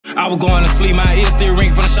I was going to sleep, my ears still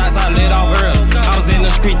ring for the shots I let off early. I was in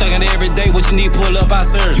the street thinking every day what you need, pull up, I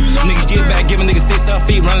serve. Nigga get back, give a nigga 6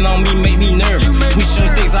 feet, running on me, make me nervous. We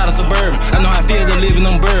shooting sticks out of suburban. I know how I feel to live in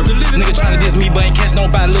them bourbon. Nigga trying to diss me, but ain't catch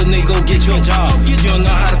nobody. Little nigga, go get you a job. You don't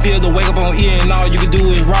know how to feel to wake up on E and all you can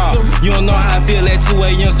do is rob. You don't know how I feel at 2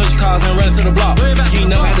 a.m. search cars and run to the block. You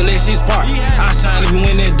ain't never had to let shit spark. I shine even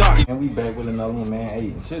when it's dark. And we back with another one, man.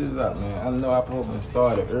 Hey, check this out, man. I know I probably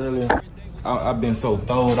started earlier. I've been so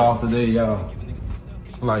throwed off today, y'all.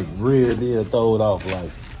 Like, real deal throwed off. Like,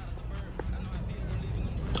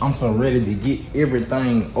 I'm so ready to get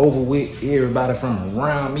everything over with. Everybody from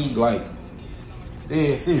around me, like,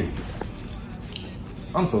 dead serious.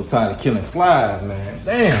 I'm so tired of killing flies, man.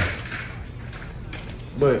 Damn.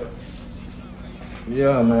 But,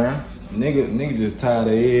 yeah, man. Nigga just tired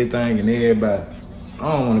of everything and everybody.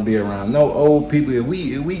 I don't want to be around no old people. If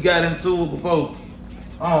we got into it before,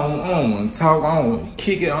 I don't want to talk. I don't want to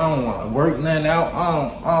kick it. I don't want to work nothing out.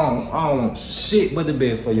 I don't want shit but the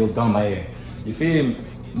best for your dumb ass. You feel me?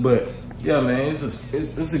 But yeah, man,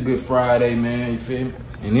 it's a good Friday, man. You feel me?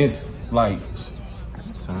 And it's like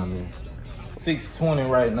what time is it? 6:20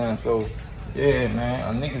 right now. So yeah,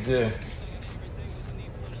 man, a nigga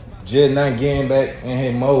just not getting back in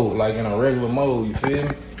his mode, like in a regular mode. You feel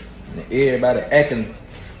me? And everybody acting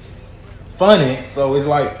funny, so it's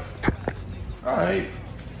like, all right.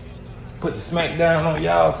 Put the smack down on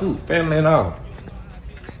y'all too, family and all.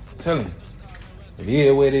 I'm telling you, it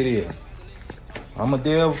is what it is. I'm a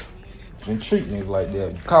devil, and treat niggas like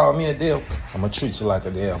devil. You call me a devil, I'ma treat you like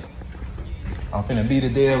a devil. I'm finna be the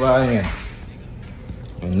devil I am.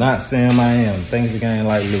 I'm not saying I am. Things again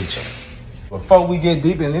like Lucha. Before we get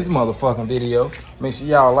deep in this motherfucking video, make sure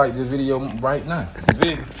y'all like this video right now. You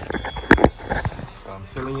feel me? I'm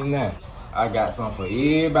telling you now, I got something for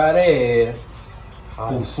everybody ass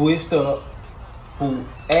who switched up, who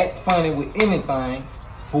act funny with anything,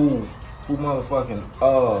 who motherfucking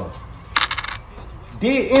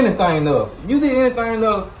did anything else. You did anything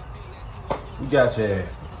else, we got your ass.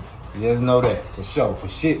 You just know that for sure, for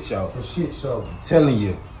shit show. For shit show. I'm telling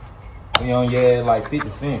you, we on your ass like 50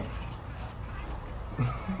 Cent.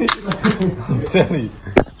 I'm telling you,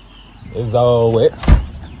 it's all wet.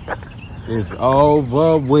 It's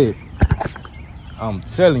over with. I'm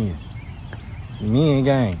telling you. Me and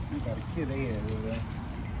gang.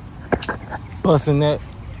 Busting the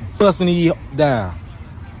down.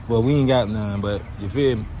 Well, we ain't got none, but you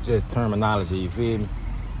feel me? Just terminology, you feel me?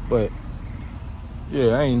 But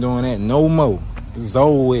yeah, I ain't doing that no more. It's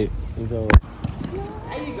over with. It's over.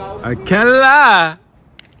 There you go. I can't lie.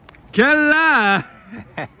 Can't lie.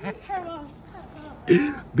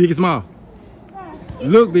 Big and small.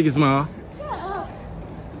 Look big and small.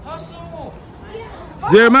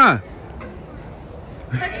 Jeremiah.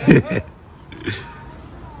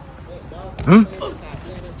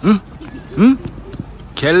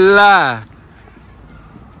 Kella.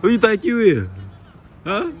 Who you think you is?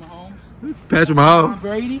 Huh? Patrick Mahomes.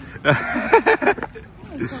 Brady.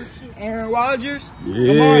 Aaron Rodgers.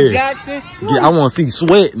 Yeah. Lamar Jackson. Yeah, I want to see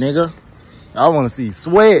sweat, nigga. I want to see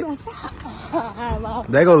sweat.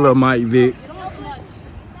 There go little Mike Vick.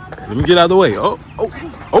 Let me get out of the way. Oh.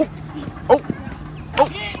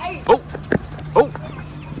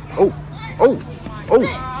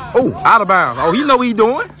 Out of bounds. Oh, he know what he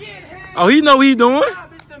doing. Oh, he know what he doing.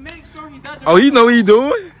 Oh, he know what he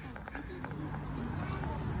doing.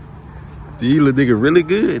 The little nigga really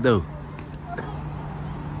good though.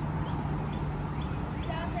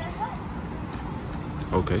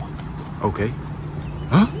 Okay.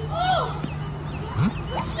 Huh?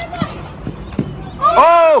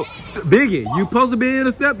 Oh, Biggie, you supposed to be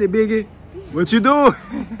intercepted, Biggie. What you doing?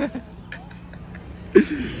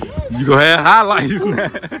 You gonna have highlights now.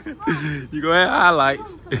 You gonna have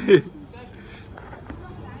highlights.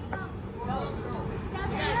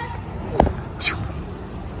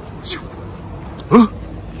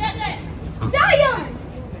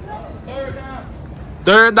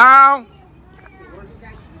 Third down.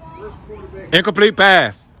 Incomplete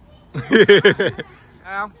pass.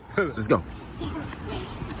 Let's go.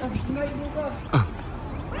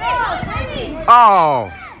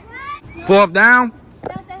 Oh. Fourth down.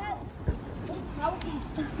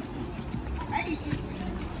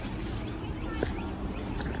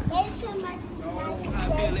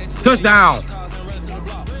 Touchdown.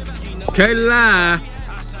 Can't lie.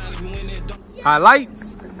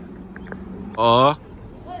 Highlights.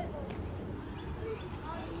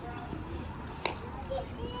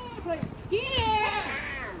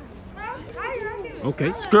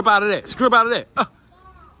 Okay, script out of that. Script out of that.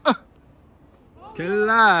 Can't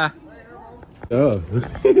lie.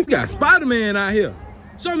 We got Spider-Man out here.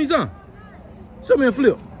 Show me some. Show me a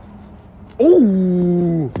flip.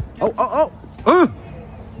 Ooh. Oh.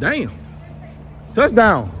 Damn.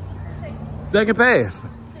 Touchdown. Second pass.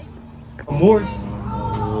 Morris.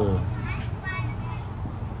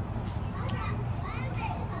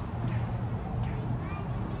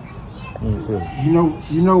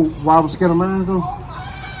 You know why I was scared of mine though?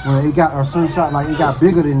 When it got a certain shot, like it got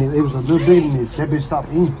bigger than it. It was a little bigger than this. That bitch stopped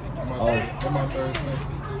eating.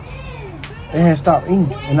 It had stopped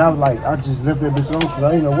eating, and I was like, I just left that bitch alone because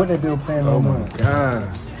I didn't know what that bitch was playing on. Oh my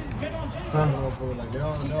god.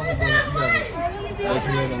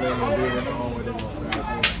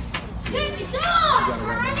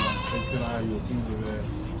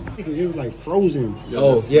 It was like frozen.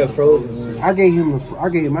 Oh yeah, frozen. I gave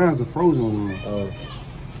mine the frozen one. Oh.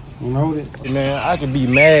 You know that? Man, I can be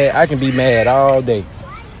mad. I can be mad all day.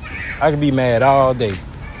 I can be mad all day.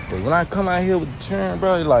 But when I come out here with the churn,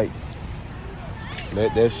 bro, it's like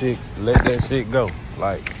let that shit go.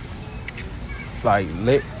 Like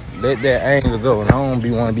let that anger go. And I don't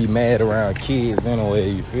want to be mad around kids anyway,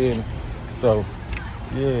 you feel me? So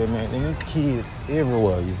yeah, man, and there's kids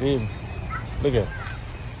everywhere, you feel me? Look at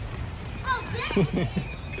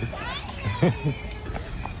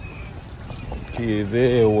kids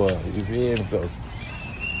everywhere, you feel me? So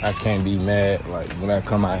I can't be mad like when I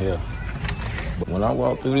come out here. But when I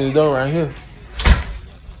walk through this door right here,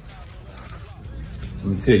 let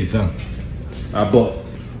me tell you something. I bought.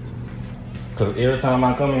 Cause every time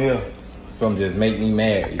I come in here, something just make me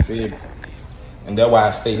mad, you feel me? And that's why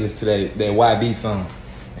I stay listening to that YB song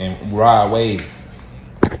and Rod Wave.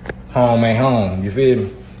 Home ain't home, you feel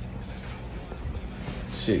me?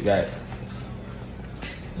 Shit got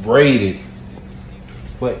braided.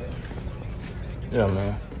 But yeah,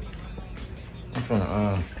 man. I'm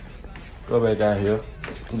finna go back out here.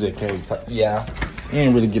 I'm just can't talk. Yeah. I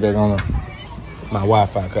ain't really get back on my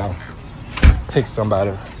Wi-Fi call. Text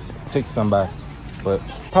somebody. But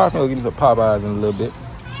probably gonna give me some Popeyes in a little bit.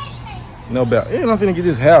 No doubt. And I'm finna get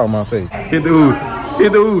this hair on my face. Hit the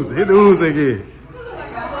ooze again.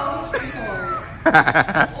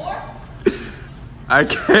 I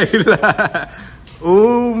can't lie.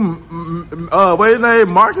 Ooh, what's his name?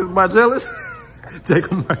 Marcus Marcellus?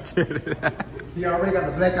 Jacob Marcellus. He already got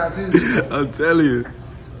the blackout too. I'm telling you.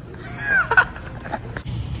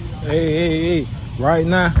 Hey. Right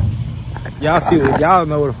now, y'all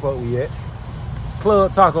know where the fuck we at.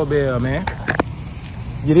 Club Taco Bell, man.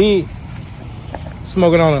 You did?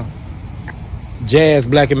 Smoking on a Jazz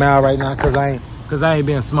Black and Mild right now, cause I ain't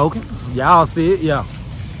been smoking. Y'all see it, yeah.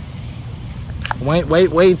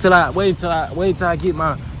 Wait till I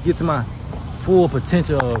get to my full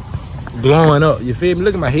potential of blowing up. You feel me?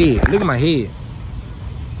 Look at my head. Look at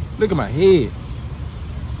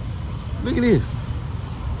this.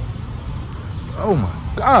 Oh my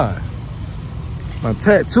God. My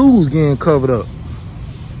tattoos getting covered up.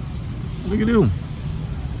 Look at them.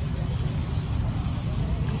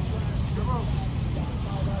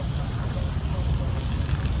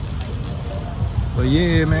 But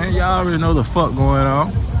yeah, man, y'all already know the fuck going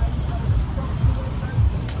on.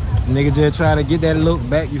 Nigga just trying to get that look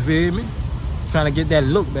back, you feel me? Trying to get that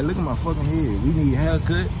look back. Look at my fucking head. We need a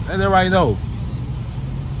haircut. Let everybody know.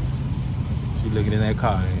 She looking in that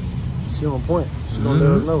car, ain't She on point. She gonna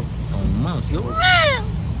let us know. Oh, man, she go,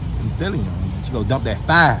 I'm telling you, she gonna dump that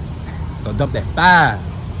 5. Gonna dump that 5.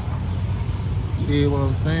 You hear what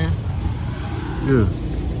I'm saying? Yeah.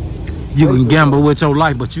 You can gamble with your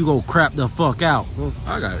life, but you go crap the fuck out.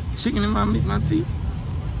 I got chicken in my teeth.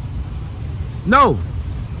 No.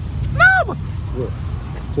 What?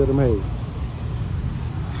 Tell them, hey.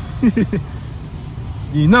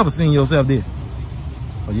 You never seen yourself there.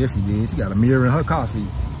 Oh, yes, she did. She got a mirror in her car seat.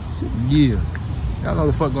 Yeah. Y'all know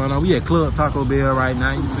the fuck going on. We at Club Taco Bell right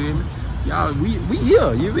now, you feel me? Y'all, we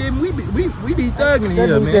here, you feel me? We be thugging here,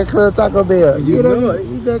 man. That Club Taco Bell. You know it.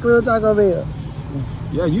 Eat that Club Taco Bell.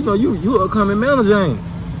 Yeah, you know you a coming manager, ain't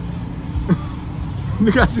it?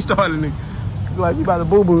 Look how she started, nigga. Like you about to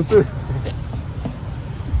boo-boo too.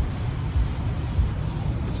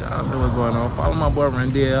 Y'all know what's going on. Follow my boy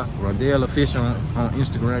Rondell Official on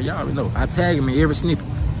Instagram. Y'all already know. I tag him in every snippet.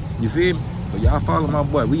 You feel me? So y'all follow my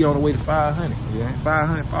boy. We on the way to 500. Yeah,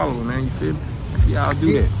 500 followers, man. You feel me? See y'all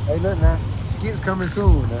do that. Hey, look now. Skit's coming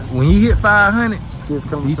soon, man. When he hit 500, Skit's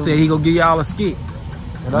coming he soon. said he gonna give y'all a skit.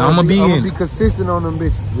 And I'm gonna be consistent on them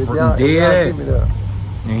bitches. If y'all dead give me that.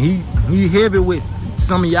 And he heavy with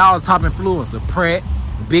some of y'all top influencer, Pratt,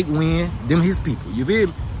 Big Win, them his people. You feel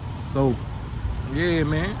me? So yeah,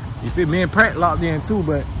 man. You feel me? And Pratt locked in too,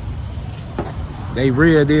 but they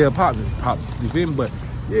real deal partners. You feel me? But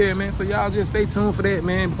yeah, man. So y'all just stay tuned for that,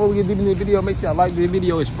 man. Before we get deep into the video, make sure y'all like the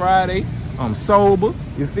video. It's Friday. I'm sober.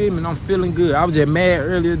 You feel me? And I'm feeling good. I was just mad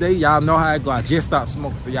earlier today. Y'all know how I go. I just stopped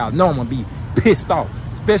smoking, so y'all know I'm gonna be pissed off,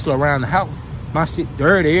 especially around the house. My shit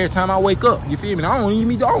dirty every time I wake up. You feel me? I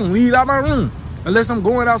don't leave out my room unless I'm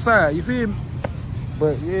going outside. You feel me?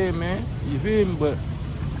 But yeah, man. You feel me? But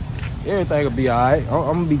everything will be all right. I'm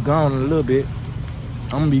gonna be gone in a little bit.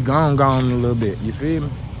 I'm gonna be gone in a little bit. You feel me?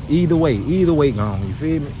 Either way gone. You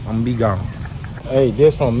feel me? I'm gonna be gone. Hey,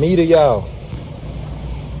 this from me to y'all.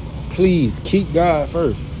 Please keep God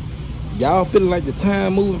first. Y'all feeling like the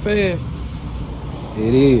time moving fast?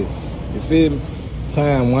 It is. You feel me?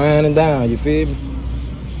 Time winding down. You feel me?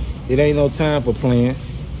 It ain't no time for playing.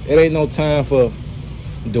 It ain't no time for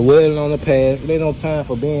dwelling on the past. It ain't no time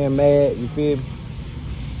for being mad. You feel me?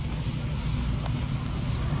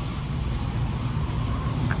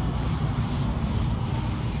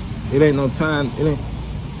 It ain't no time.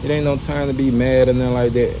 It ain't no time to be mad or nothing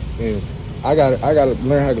like that. And I gotta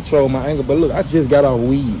learn how to control my anger. But look, I just got off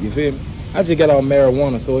weed. You feel me? I just got off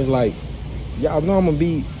marijuana, so it's like, y'all know I'm gonna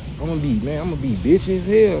be bitch as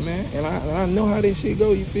hell, man. And I know how this shit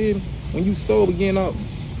go. You feel me? When you sober, getting up,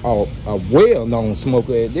 a well-known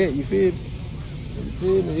smoker at that. You feel me? You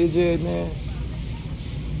feel me? It just, man.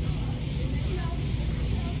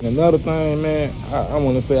 Another thing, man, I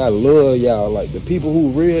want to say I love y'all. Like, the people who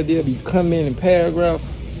real deal be coming in paragraphs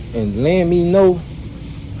and letting me know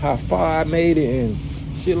how far I made it and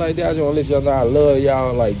shit like that. I just want to let y'all know I love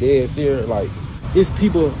y'all, like, dead serious. Like, it's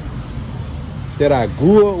people that I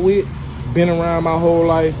grew up with, been around my whole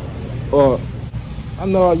life. Or I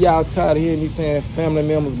know y'all tired of hearing me saying family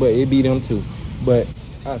members, but it be them too. But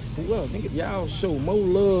I swear, nigga, y'all show more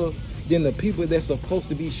love than the people that's supposed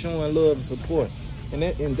to be showing love and support. And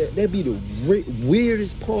that be the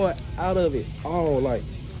weirdest part out of it all. Like,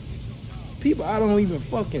 people I don't even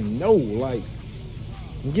fucking know, like,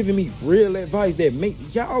 giving me real advice that make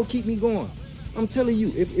y'all keep me going. I'm telling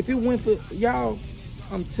you, if it went for y'all,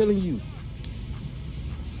 I'm telling you.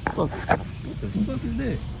 Fuck it. What the fuck is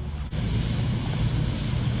that?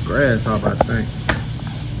 Grasshopper, I think.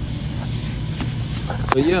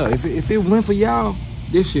 But yeah, if it went for y'all,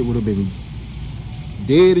 this shit would have been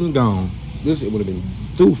dead and gone. This shit would have been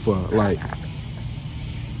through for, like,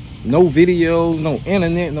 no videos, no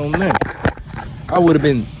internet, no nothing. I would have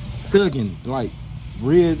been thugging, like,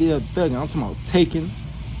 real deal thugging. I'm talking about taking,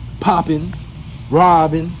 popping,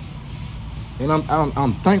 robbing. And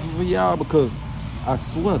I'm thankful for y'all, because I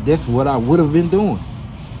swear that's what I would have been doing.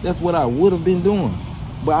 That's what I would have been doing.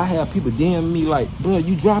 But I have people DM me like, bro,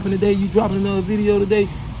 you dropping today? You dropping another video today?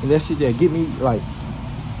 And that shit that get me like,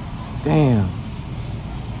 damn.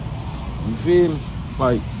 You feel me?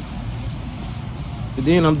 Like, but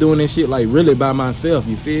then I'm doing this shit like really by myself.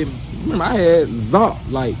 You feel me? Remember, I had Zop,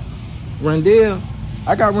 like Rondell.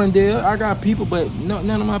 I got Rondell. I got people, but none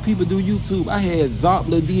of my people do YouTube. I had Zop,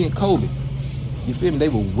 Lil D, and Kobe. You feel me? They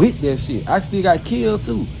were with that shit. I still got Kill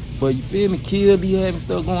too. But you feel me? Kill be having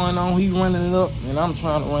stuff going on. He running it up, and I'm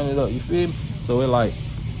trying to run it up. You feel me? So it like,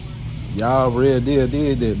 y'all real deal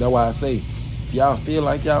did that. That's why I say, if y'all feel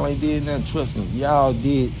like y'all ain't did nothing, trust me, y'all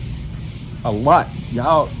did a lot.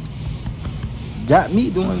 Y'all got me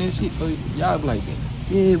doing this shit. So y'all be like,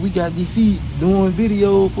 yeah, we got DC doing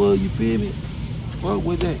video for, you feel me? Fuck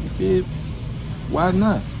with that, you feel me? Why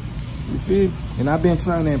not? You feel me? And I've been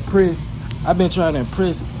trying to impress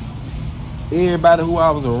everybody who I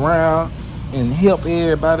was around and help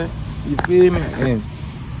everybody. You feel me? And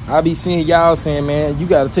I be seeing y'all saying, man, you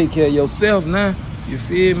gotta take care of yourself now. You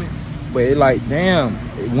feel me? But it like, damn,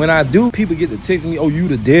 when I do, people get to text me, oh, you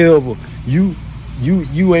the devil. You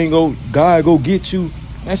ain't go, God go get you.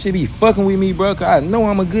 That shit be fucking with me, bro. Cause I know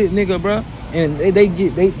I'm a good nigga, bro. And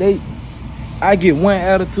I get one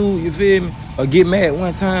attitude, you feel me? Or get mad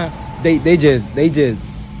one time, they just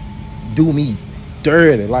do me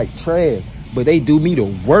dirty, like trash. But they do me the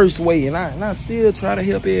worst way, and I still try to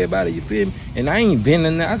help everybody, you feel me? And I ain't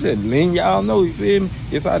venting that, I just letting y'all know, you feel me?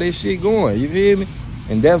 It's how this shit going, you feel me?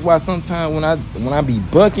 And that's why sometimes when I be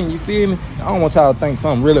bucking, you feel me? I don't want y'all to think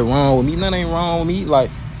something really wrong with me. Nothing ain't wrong with me, like,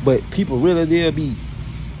 but people really did be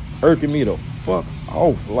irking me the fuck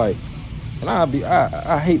off, like, and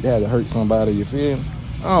I hate to have to hurt somebody, you feel me?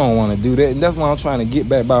 I don't want to do that, and that's why I'm trying to get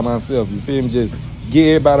back by myself, you feel me? Just get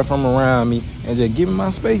everybody from around me and just give me my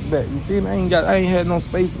space back. You feel me? I ain't had no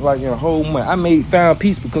space like in a whole month. I found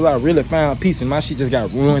peace because I really found peace, and my shit just got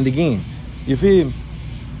ruined again. You feel me?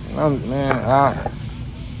 Man,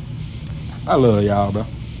 I love y'all, bro.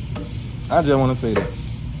 I just want to say that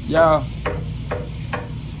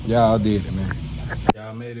y'all did it, man.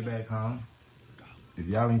 Y'all made it back home. If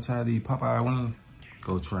y'all ain't tried to eat Popeye wings,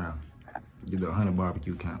 Go try them. Get the 100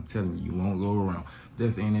 barbecue count. I'm telling you, you won't go around.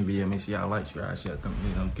 That's the end of the video. Make sure y'all like, subscribe, share, come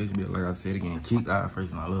here. Catch me. Like I said again, keep God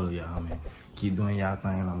first, and I love y'all, man. Keep doing y'all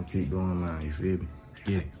thing, and I'm gonna keep doing mine. You feel me? Let's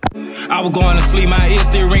get it. I was going to sleep, my ears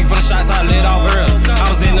still ring for the shots I let off early. I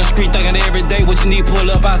was in the street thinking every day, what you need, pull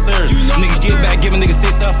up, I serve. Nigga get back, give a nigga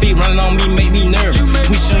 6 7 feet, running on me, make me nervous.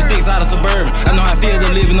 We shooting sticks out of suburban. I know how I feel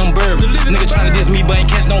to live in them bourbon. Nigga trying to diss me, but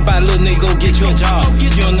ain't catch nobody. Little nigga, go get you a job.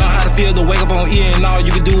 You don't know how to feel to wake up on ear and all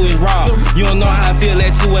you can do is rob. You don't know how I feel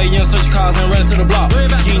at 2 a.m. search cars and run to the block.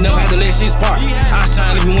 You ain't never had to let shit spark. I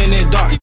shine even when it's dark.